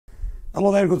Hello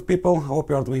there, good people. I hope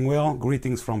you are doing well.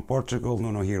 Greetings from Portugal.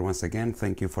 Nuno here once again.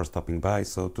 Thank you for stopping by.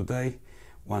 So today,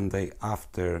 one day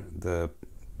after the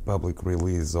public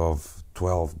release of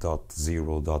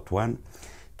 12.0.1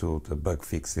 to the bug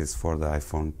fixes for the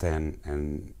iPhone 10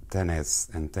 and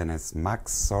 10s and 10s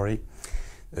Max,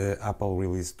 Apple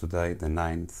released today, the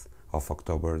 9th of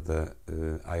October, the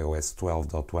iOS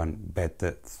 12.1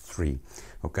 Beta 3.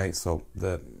 Okay, so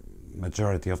the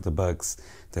majority of the bugs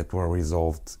that were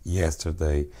resolved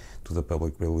yesterday to the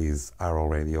public release are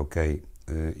already okay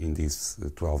in this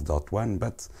 12.1,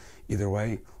 but either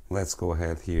way, let's go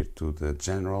ahead here to the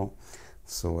general.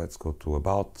 So let's go to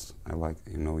about. I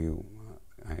know you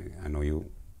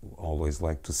always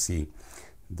like to see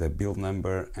the build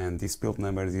number, and this build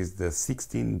number is the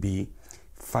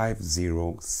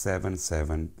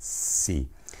 16B5077C.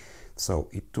 So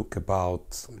it took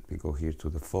about, let me go here to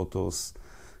the photos.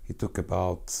 It took a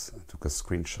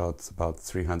screenshot, about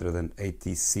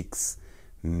 386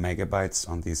 megabytes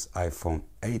on this iPhone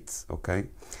 8. Okay,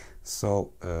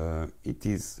 so it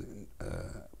is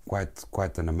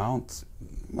quite an amount.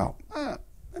 Well, a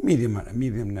medium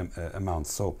amount.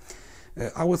 So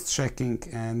I was checking,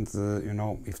 and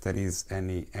if there is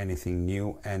anything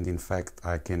new, and in fact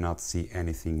I cannot see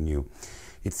anything new.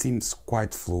 It seems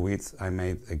quite fluid. I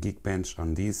made a Geekbench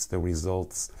on this. The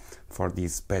results for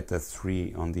this beta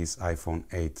 3 on this iPhone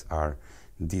 8 are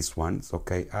these ones,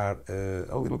 okay, are a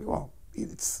little bit, well,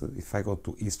 it's, if I go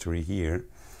to history here,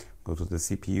 go to the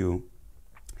CPU,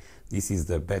 this is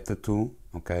the beta 2,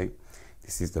 okay,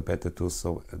 this is the beta 2,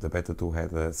 so the beta 2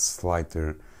 had a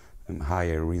slighter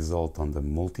higher result on the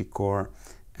multi-core,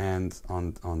 and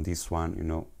on this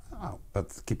one,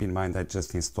 but keep in mind I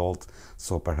just installed,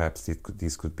 so perhaps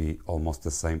this could be almost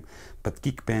the same. But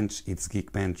Geekbench, it's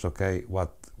Geekbench, okay.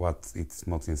 What it's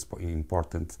most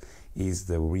important is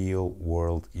the real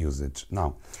world usage.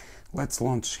 Now let's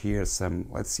launch here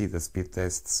let's see the speed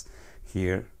tests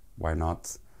here. Why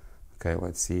not? Okay,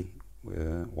 let's see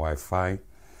Wi-Fi.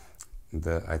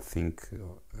 I think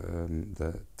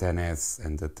the 10s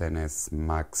and the 10s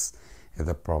Max had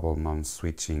a problem on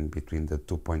switching between the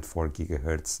 2.4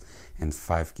 gigahertz and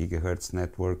 5 gigahertz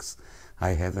networks.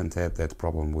 I hadn't had that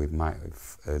problem with my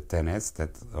 10s.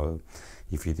 That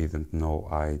if you didn't know,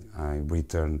 I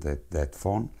returned that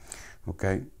phone.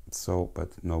 Okay, so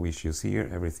but no issues here.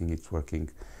 Everything is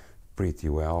working pretty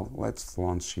well. Let's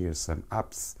launch here some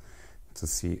apps to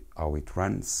see how it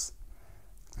runs.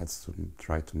 Let's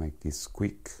try to make this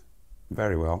quick.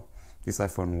 Very well. This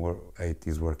iPhone 8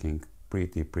 is working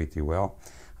pretty well.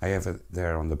 I have it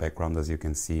there on the background, as you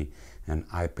can see, an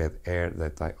iPad Air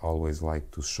that I always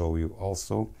like to show you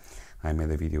also. I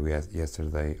made a video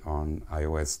yesterday on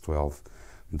iOS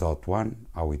 12.1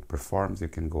 how it performs. You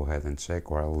can go ahead and check,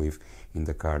 or I'll leave in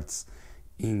the cards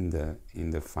in the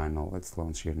final. Let's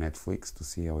launch here Netflix to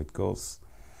see how it goes,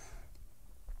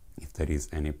 if there is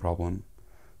any problem.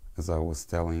 As I was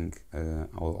telling,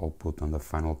 I'll put on the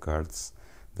final cards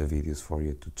the videos for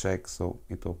you to check. So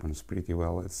it opens pretty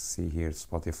well. Let's see here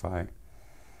Spotify.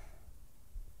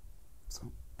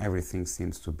 So everything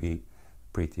seems to be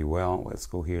pretty well. Let's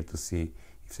go here to see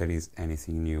if there is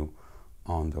anything new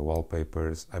on the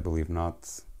wallpapers. I believe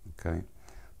not. Okay,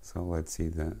 so let's see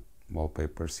the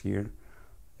wallpapers here.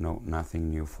 No, nothing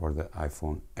new for the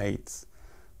iPhone 8.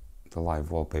 The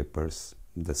live wallpapers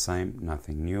the same,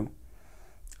 nothing new.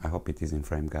 I hope it is in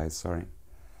frame, guys, sorry.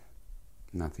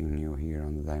 Nothing new here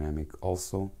on the dynamic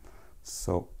also.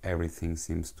 So everything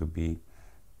seems to be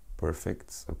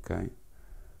perfect, okay.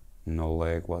 No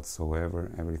lag whatsoever.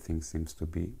 Everything seems to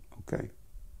be okay.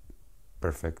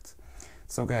 Perfect.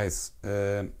 So guys,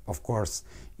 of course,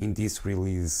 in this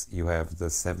release you have the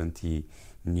 70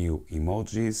 new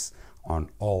emojis on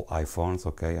all iPhones,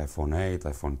 okay. iPhone 8,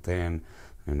 iPhone 10,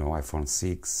 iPhone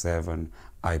 6, 7,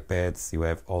 iPads. You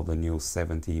have all the new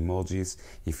 70 emojis.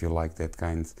 If you like that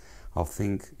kind of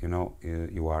thing,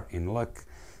 you are in luck.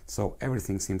 So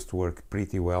everything seems to work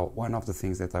pretty well. One of the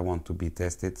things that I want to be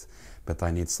tested, but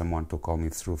I need someone to call me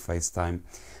through FaceTime.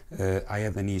 I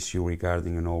had an issue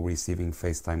regarding receiving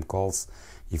FaceTime calls.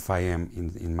 If I am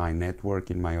in my network,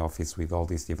 in my office, with all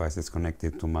these devices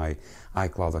connected to my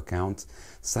iCloud account,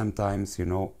 sometimes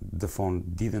the phone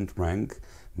didn't ring,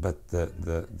 but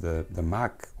the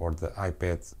Mac or the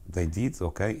iPad, they did,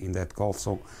 okay, in that call.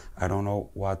 So I don't know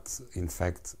what in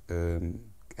fact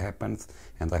happened,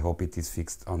 and I hope it is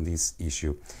fixed on this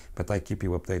issue, but I keep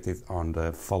you updated on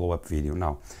the follow-up video.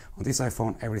 Now on this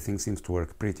iPhone everything seems to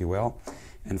work pretty well,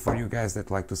 and for you guys that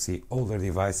like to see older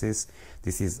devices,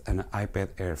 this is an iPad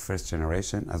Air first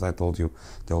generation. As I told you,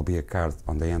 there will be a card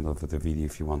on the end of the video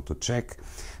if you want to check.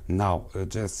 Now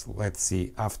just let's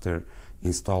see, after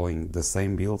installing the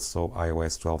same build, so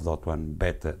iOS 12.1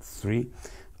 beta 3.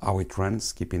 How it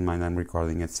runs, keep in mind I'm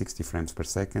recording at 60 frames per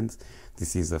second.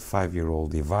 This is a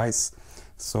 5-year-old device,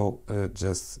 so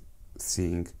just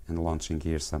seeing and launching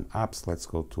here some apps. Let's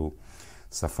go to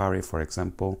Safari, for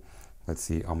example. Let's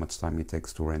see how much time it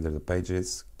takes to render the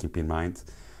pages. Keep in mind,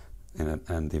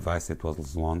 a device that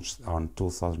was launched on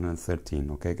 2013,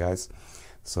 okay guys?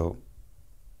 So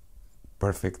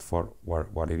perfect for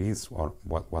what it is, or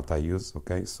what I use,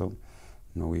 okay? So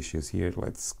no issues here.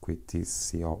 Let's quit this,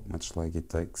 see how much lag it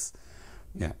takes.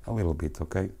 Yeah, a little bit,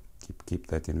 okay? Keep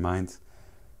that in mind.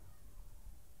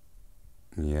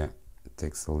 Yeah, it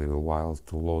takes a little while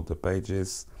to load the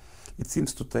pages. It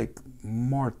seems to take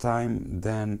more time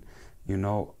than, you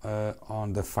know,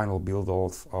 on the final build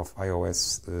of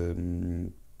iOS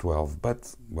 12,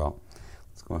 but well,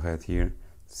 let's go ahead here,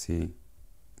 see.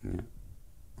 Yeah,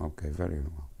 okay, very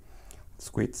well. Let's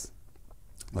quit.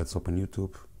 Let's open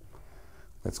YouTube.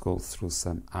 Let's go through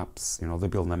some apps. You know, the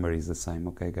build number is the same,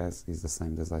 okay guys, is the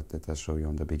same as that I showed you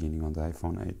on the beginning on the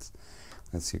iPhone 8.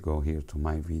 Let's see, go here to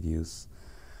my videos,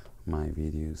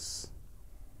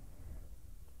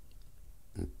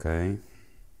 okay.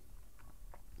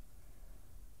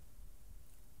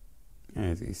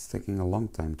 Yeah, it's taking a long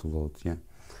time to load. Yeah,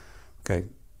 okay,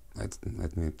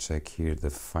 let me check here the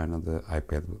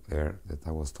iPad Air that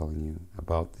I was telling you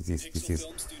about. This is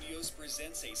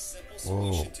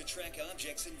oh,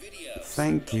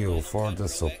 thank you for the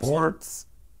support,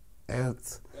 Ed.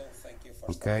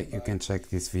 Okay, you can check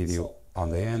this video on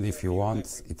the end if you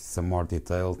want. It's a more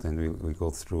detailed, and we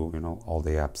go through, you know, all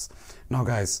the apps. Now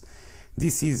guys,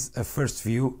 this is a first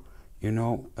view, you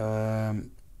know.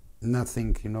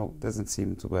 Nothing, you know, doesn't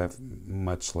seem to have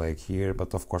much lag here,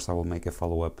 but of course I will make a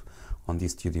follow-up on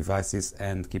these two devices.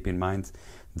 And keep in mind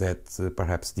that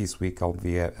perhaps this week I'll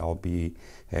be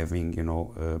having, you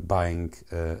know, buying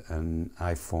an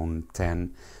iPhone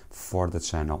 10 for the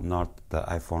channel, not the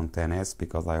iPhone XS,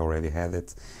 because I already had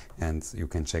it, and you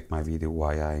can check my video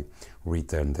why I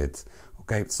returned it.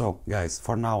 Okay, so guys,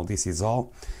 for now this is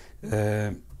all.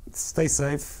 Stay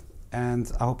safe,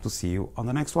 and I hope to see you on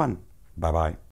the next one. Bye bye.